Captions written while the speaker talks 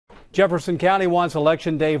Jefferson County wants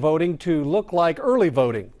Election Day voting to look like early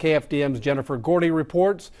voting. KFDM's Jennifer Gordy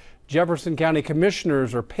reports Jefferson County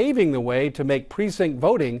Commissioners are paving the way to make precinct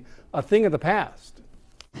voting a thing of the past.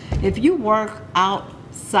 If you work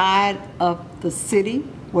outside of the city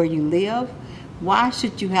where you live, why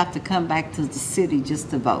should you have to come back to the city just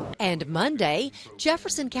to vote? And Monday,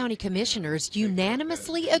 Jefferson County Commissioners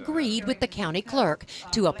unanimously agreed with the County Clerk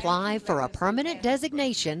to apply for a permanent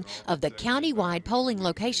designation of the Countywide Polling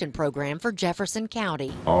Location Program for Jefferson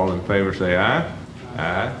County. All in favor say aye.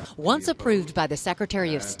 Aye. Once approved by the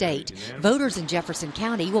Secretary of State, voters in Jefferson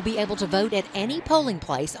County will be able to vote at any polling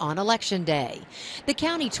place on Election Day. The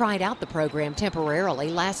county tried out the program temporarily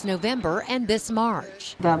last November and this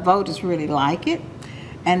March. The voters really like it,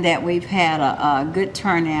 and that we've had a good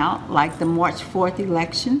turnout. Like the March 4th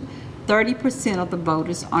election, 30% of the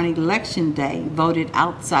voters on Election Day voted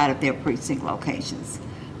outside of their precinct locations.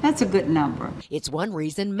 That's a good number. It's one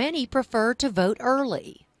reason many prefer to vote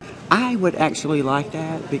early. I would actually like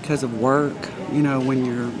that because of work. You know, when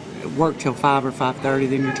you're work till 5 or 5:30,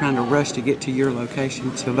 then you're trying to rush to get to your location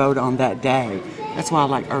to vote on that day. That's why I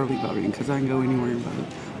like early voting, because I can go anywhere and vote.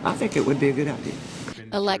 I think it would be a good idea.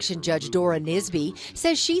 Election Judge Dora Nisby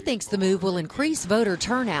says she thinks the move will increase voter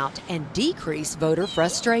turnout and decrease voter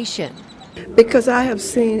frustration. Because I have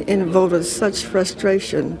seen in voters such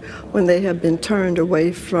frustration when they have been turned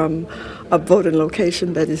away from a voting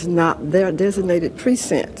location that is not their designated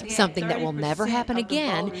precinct. Something that will never happen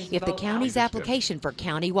again if the county's application for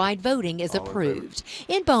countywide voting is approved.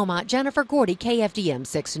 In Beaumont, Jennifer Gordy, KFDM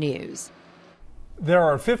 6 News. There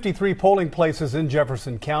are 53 polling places in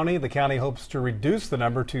Jefferson County. The county hopes to reduce the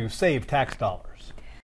number to save tax dollars.